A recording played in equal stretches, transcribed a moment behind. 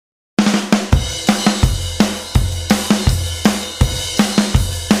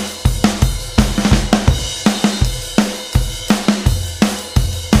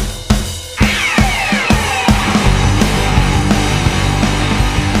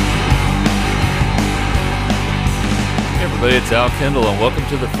everybody, it's Al Kendall, and welcome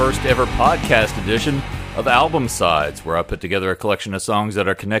to the first ever podcast edition of Album Sides, where I put together a collection of songs that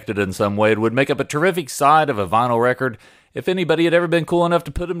are connected in some way and would make up a terrific side of a vinyl record if anybody had ever been cool enough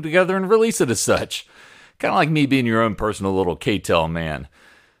to put them together and release it as such. Kind of like me being your own personal little K-Tel man.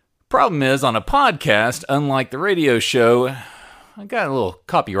 Problem is, on a podcast, unlike the radio show, I got a little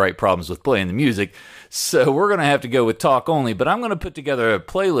copyright problems with playing the music, so we're going to have to go with talk only, but I'm going to put together a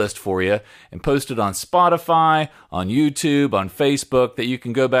playlist for you and post it on Spotify, on YouTube, on Facebook, that you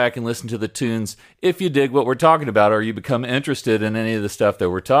can go back and listen to the tunes if you dig what we're talking about or you become interested in any of the stuff that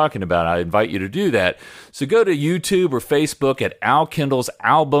we're talking about. I invite you to do that. So go to YouTube or Facebook at Al Kendall's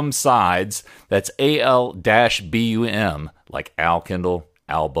Album Sides. That's AL-BUM, like Al Kendall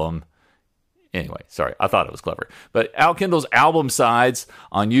Album. Anyway, sorry, I thought it was clever. But Al Kendall's Album Sides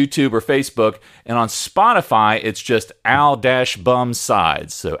on YouTube or Facebook, and on Spotify, it's just Al-Bum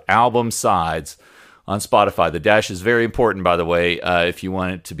Sides. So Album Sides on Spotify. The dash is very important, by the way, if you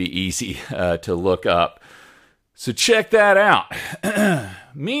want it to be easy to look up. So check that out.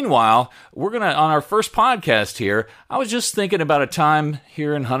 Meanwhile, we're going to, on our first podcast here, I was just thinking about a time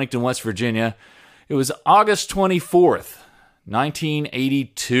here in Huntington, West Virginia. It was August 24th,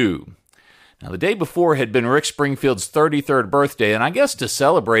 1982. Now, the day before had been Rick Springfield's 33rd birthday, and I guess to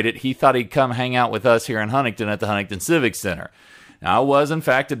celebrate it, he thought he'd come hang out with us here in Huntington at the Huntington Civic Center. Now, I was, in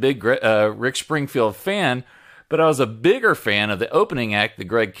fact, a big Rick Springfield fan, but I was a bigger fan of the opening act, the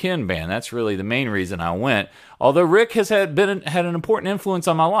Greg Kihn Band. That's really the main reason I went. Although Rick has had an important influence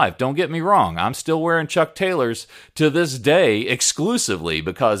on my life, don't get me wrong. I'm still wearing Chuck Taylors to this day exclusively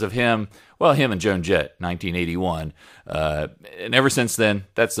because of him. Well, him and Joan Jett, 1981. And ever since then,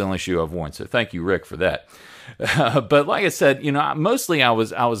 that's the only shoe I've worn. So thank you, Rick, for that. But like I said, you know, mostly I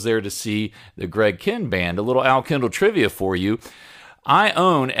was there to see the Greg Kihn Band. A little Al Kendall trivia for you. I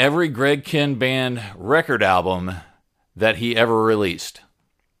own every Greg Kihn Band record album that he ever released.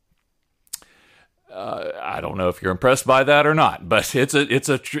 I don't know if you're impressed by that or not, but it's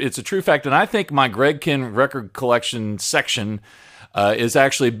a true fact. And I think my Greg Kihn record collection section is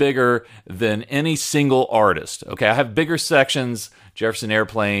actually bigger than any single artist. Okay, I have bigger sections, Jefferson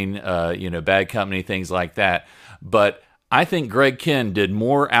Airplane, Bad Company, things like that. But I think Greg Kihn did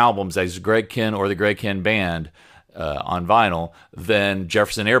more albums as Greg Kihn or the Greg Kihn Band on vinyl than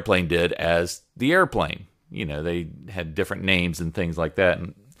Jefferson Airplane did as the Airplane. You know, they had different names and things like that.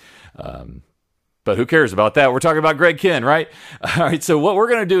 But who cares about that? We're talking about Greg Kihn, right? All right, so what we're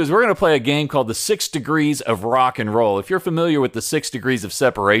going to do is we're going to play a game called the 6 Degrees of Rock and Roll. If you're familiar with the 6 Degrees of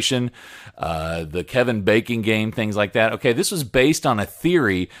Separation, the Kevin Bacon game, things like that, okay, this was based on a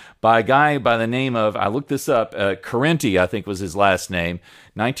theory by a guy by the name of, I looked this up, Carenti, I think was his last name.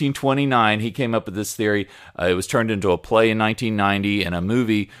 1929, he came up with this theory. It was turned into a play in 1990 and a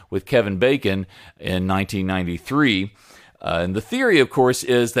movie with Kevin Bacon in 1993. And the theory, of course,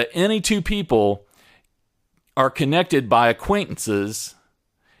 is that any two people are connected by acquaintances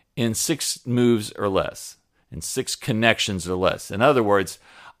in 6 moves or less, in 6 connections or less. In other words,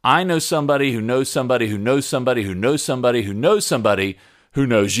 I know somebody who knows somebody who knows somebody who knows somebody who knows somebody who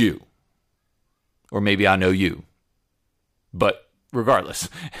knows you. Or maybe I know you. But regardless,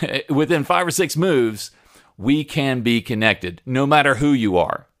 within 5 or 6 moves, we can be connected, no matter who you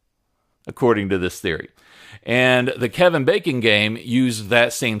are, according to this theory. And the Kevin Bacon game used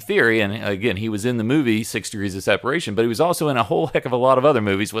that same theory, and again, he was in the movie 6 Degrees of Separation, but he was also in a whole heck of a lot of other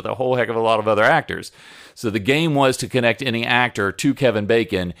movies with a whole heck of a lot of other actors. So the game was to connect any actor to Kevin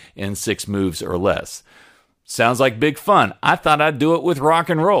Bacon in 6 moves or less. Sounds like big fun. I thought I'd do it with rock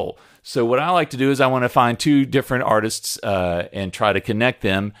and roll. So what I like to do is I want to find 2 different artists and try to connect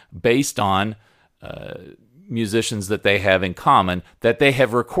them based on musicians that they have in common that they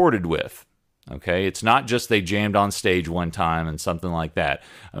have recorded with. Okay, it's not just they jammed on stage one time and something like that.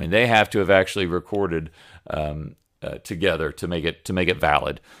 I mean, they have to have actually recorded together to make it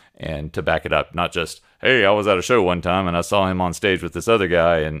valid and to back it up. Not just, hey, I was at a show one time and I saw him on stage with this other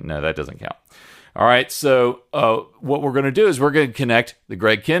guy, and no, that doesn't count. All right, so what we're going to do is we're going to connect the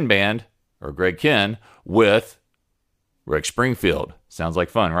Greg Kihn Band or Greg Kihn with Rick Springfield. Sounds like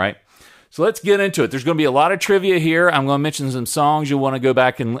fun, right? So let's get into it. There's going to be a lot of trivia here. I'm going to mention some songs. You'll want to go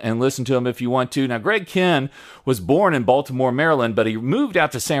back and listen to them if you want to. Now, Greg Kihn was born in Baltimore, Maryland, but he moved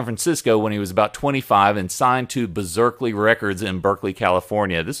out to San Francisco when he was about 25 and signed to Berserkly Records in Berkeley,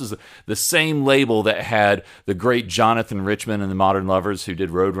 California. This is the same label that had the great Jonathan Richman and the Modern Lovers, who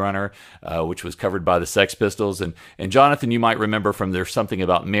did Roadrunner, which was covered by the Sex Pistols. And Jonathan, you might remember from There's Something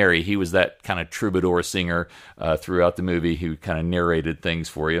About Mary. He was that kind of troubadour singer throughout the movie who kind of narrated things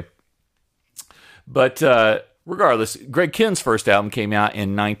for you. But Regardless, Greg Kihn's first album came out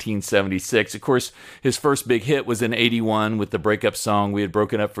in 1976. Of course, his first big hit was in 81 with the breakup song We Had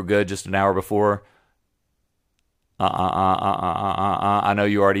Broken Up for Good just an hour before. I know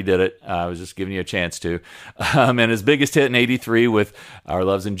you already did it. I was just giving you a chance to. And his biggest hit in 83 with Our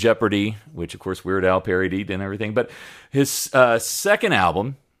Love's in Jeopardy, which, of course, Weird Al parodied and everything. But his second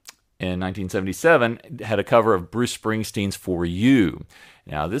album in 1977 had a cover of Bruce Springsteen's For You.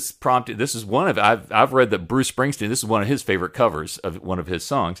 Now, this is one of, I've read that Bruce Springsteen, this is one of his favorite covers of one of his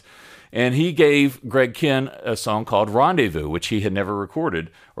songs. And he gave Greg Kihn a song called Rendezvous, which he had never recorded,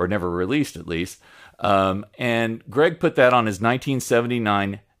 or never released at least. And Greg put that on his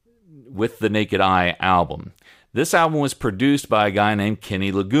 1979 With the Naked Eye album. This album was produced by a guy named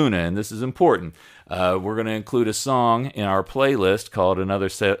Kenny Laguna, and this is important. We're going to include a song in our playlist called Another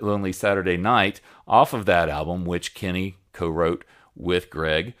Lonely Saturday Night off of that album, which Kenny co-wrote with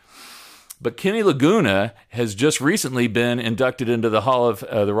Greg. But Kenny Laguna has just recently been inducted into the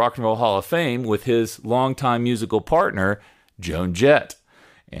the Rock and Roll Hall of Fame with his longtime musical partner, Joan Jett,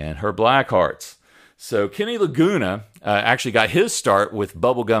 and her Blackhearts. So Kenny Laguna actually got his start with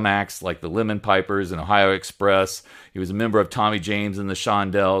bubblegum acts like the Lemon Pipers and Ohio Express. He was a member of Tommy James and the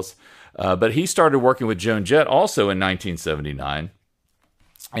Shondells. But he started working with Joan Jett also in 1979.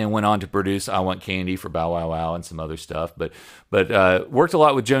 And went on to produce I Want Candy for Bow Wow Wow and some other stuff. But worked a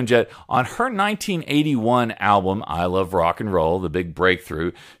lot with Joan Jett. On her 1981 album, I Love Rock and Roll, the big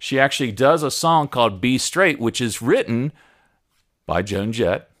breakthrough, she actually does a song called Be Straight, which is written by Joan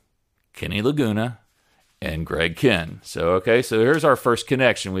Jett, Kenny Laguna, and Greg Kihn. So here's our first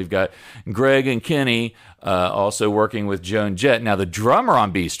connection. We've got Greg and Kenny also working with Joan Jett. Now, the drummer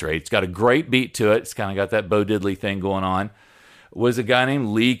on Be Straight, it's got a great beat to it. It's kind of got that Bo Diddley thing going on, was a guy named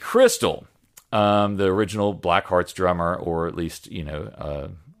Lee Crystal, the original Blackhearts drummer, or at least,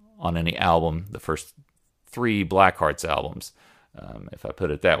 on any album, the first 3 Blackhearts albums, if I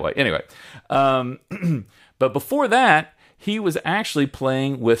put it that way. Anyway, but before that, he was actually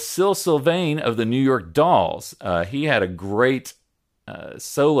playing with Syl Sylvain of the New York Dolls. He had a great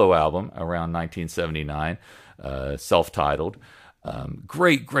solo album around 1979, self-titled.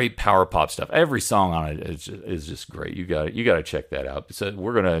 Great power pop stuff. Every song on it is just great. You got to check that out. So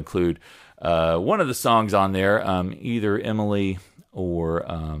we're going to include one of the songs on there, either Emily or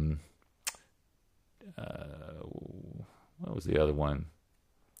what was the other one?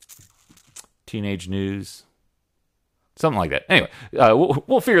 Teenage News. Something like that. Anyway,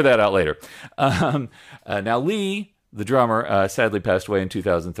 we'll figure that out later. Now, Lee, the drummer, sadly passed away in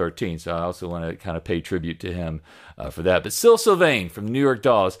 2013, so I also want to kind of pay tribute to him for that. But Syl Sylvain from the New York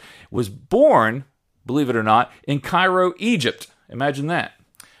Dolls was born, believe it or not, in Cairo, Egypt. Imagine that.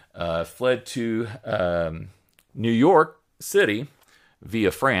 Fled to New York City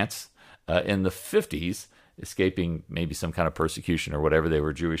via France in the 50s, escaping maybe some kind of persecution or whatever. They were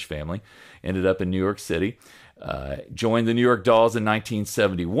a Jewish family. Ended up in New York City. Joined the New York Dolls in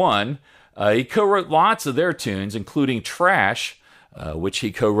 1971. He co-wrote lots of their tunes, including Trash, which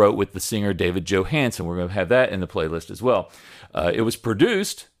he co-wrote with the singer David Johansen. We're going to have that in the playlist as well. It was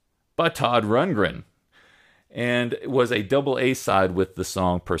produced by Todd Rundgren, and it was a double A-side with the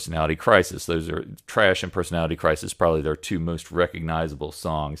song Personality Crisis. Those are Trash and Personality Crisis, probably their 2 most recognizable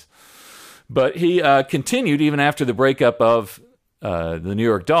songs. But he continued, even after the breakup of the New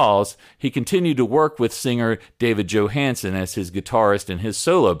York Dolls, he continued to work with singer David Johansen as his guitarist in his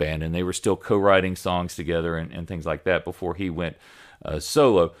solo band, and they were still co-writing songs together and things like that before he went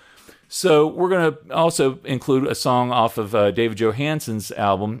solo. So we're going to also include a song off of David Johansen's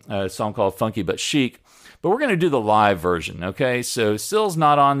album, a song called Funky But Chic, but we're going to do the live version, okay? So Syl's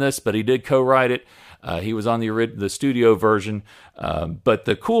not on this, but he did co-write it. He was on the studio version, but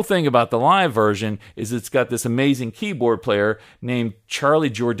the cool thing about the live version is it's got this amazing keyboard player named Charlie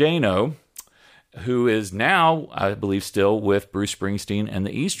Giordano, who is now, I believe, still with Bruce Springsteen and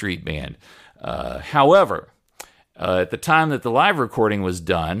the E Street Band. However, at the time that the live recording was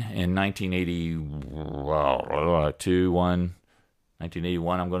done in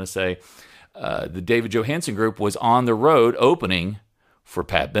 1981, I'm going to say, the David Johansen Group was on the road opening for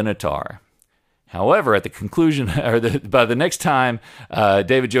Pat Benatar. However, at the conclusion, by the next time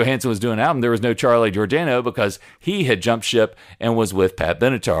David Johansen was doing an album, there was no Charlie Giordano because he had jumped ship and was with Pat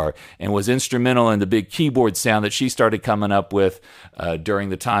Benatar and was instrumental in the big keyboard sound that she started coming up with during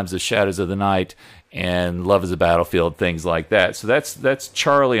the times of Shadows of the Night and Love is a Battlefield, things like that. So that's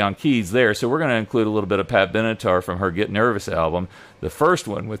Charlie on keys there. So we're going to include a little bit of Pat Benatar from her Get Nervous album, the first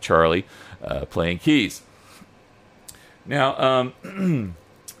one with Charlie playing keys. Now,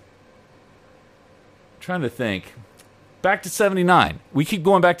 trying to think. Back to 79. We keep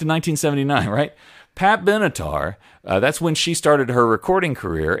going back to 1979, right? Pat Benatar, that's when she started her recording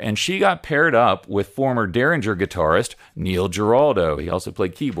career, and she got paired up with former Derringer guitarist Neil Giraldo. He also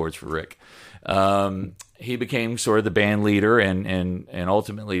played keyboards for Rick. He became sort of the band leader and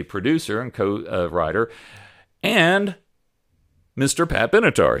ultimately producer and co-writer. And Mr. Pat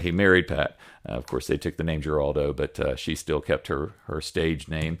Benatar. He married Pat. Of course, they took the name Giraldo, but she still kept her stage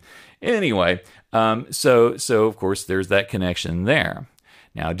name. Anyway, so of course, there's that connection there.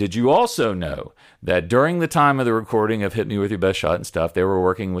 Now, did you also know that during the time of the recording of Hit Me With Your Best Shot and stuff, they were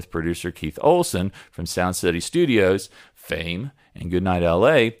working with producer Keith Olsen from Sound City Studios, Fame, and Goodnight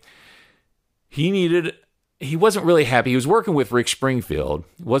L.A.? He wasn't really happy. He was working with Rick Springfield.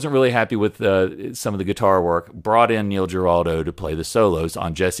 Wasn't really happy with some of the guitar work. Brought in Neil Giraldo to play the solos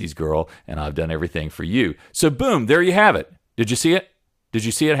on Jesse's Girl, and I've Done Everything for You. So boom, there you have it. Did you see it? Did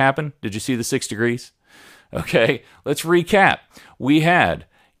you see it happen? Did you see the 6 degrees? Okay, let's recap. We had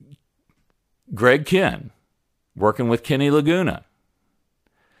Greg Kihn working with Kenny Laguna.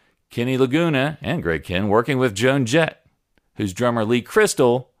 Kenny Laguna and Greg Kihn working with Joan Jett, whose drummer Lee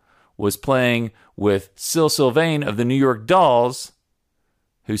Crystal was playing with Syl Sylvain of the New York Dolls,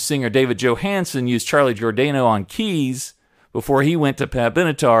 whose singer David Johansen used Charlie Giordano on keys before he went to Pat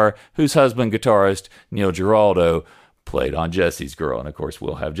Benatar, whose husband, guitarist Neil Giraldo, played on Jesse's Girl. And of course,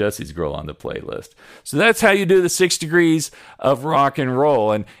 we'll have Jesse's Girl on the playlist. So that's how you do the 6 degrees of rock and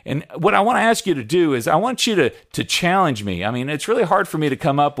roll. And what I want to ask you to do is I want you to challenge me. I mean, it's really hard for me to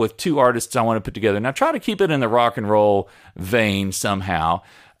come up with 2 artists I want to put together. Now, try to keep it in the rock and roll vein somehow.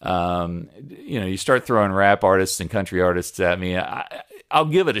 You start throwing rap artists and country artists at me. I'll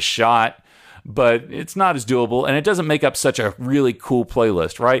give it a shot, but it's not as doable, and it doesn't make up such a really cool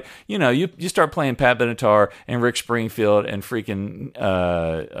playlist, right? You start playing Pat Benatar and Rick Springfield and freaking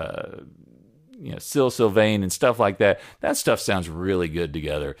Syl Sylvain and stuff like that. That stuff sounds really good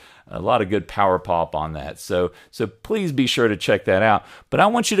together. A lot of good power pop on that. So please be sure to check that out. But I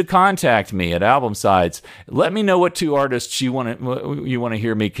want you to contact me at Album Sides. Let me know what 2 artists you want to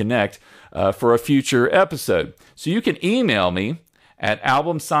hear me connect for a future episode. So you can email me at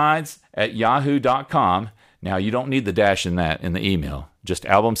albumsides@yahoo.com. Now, you don't need the dash in the email. Just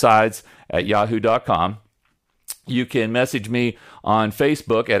albumsides@yahoo.com. You can message me on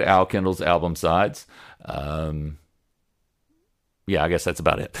Facebook at Al Kendall's Album Sides. Yeah, I guess that's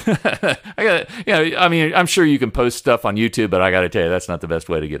about it. I'm sure you can post stuff on YouTube, but I got to tell you, that's not the best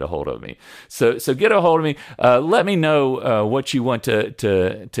way to get a hold of me. So get a hold of me. Let me know what you want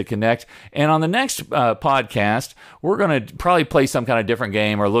to connect. And on the next podcast, we're going to probably play some kind of different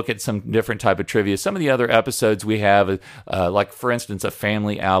game or look at some different type of trivia. Some of the other episodes we have, like for instance, a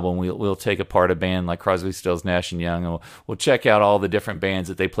family album. We'll take apart a band like Crosby, Stills, Nash and Young, and we'll check out all the different bands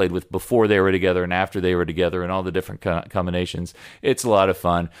that they played with before they were together and after they were together, and all the different combinations. It's a lot of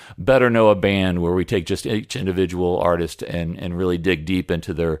fun. Better Know a Band, where we take just each individual artist and really dig deep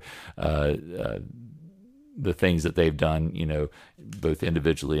into their the things that they've done, both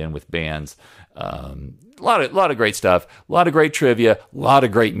individually and with bands. A lot of great stuff, a lot of great trivia, a lot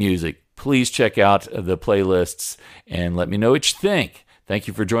of great music. Please check out the playlists and let me know what you think. Thank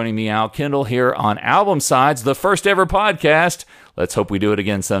you for joining me, Al Kendall, here on Album Sides, the first ever podcast. Let's hope we do it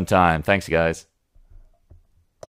again sometime. Thanks, guys.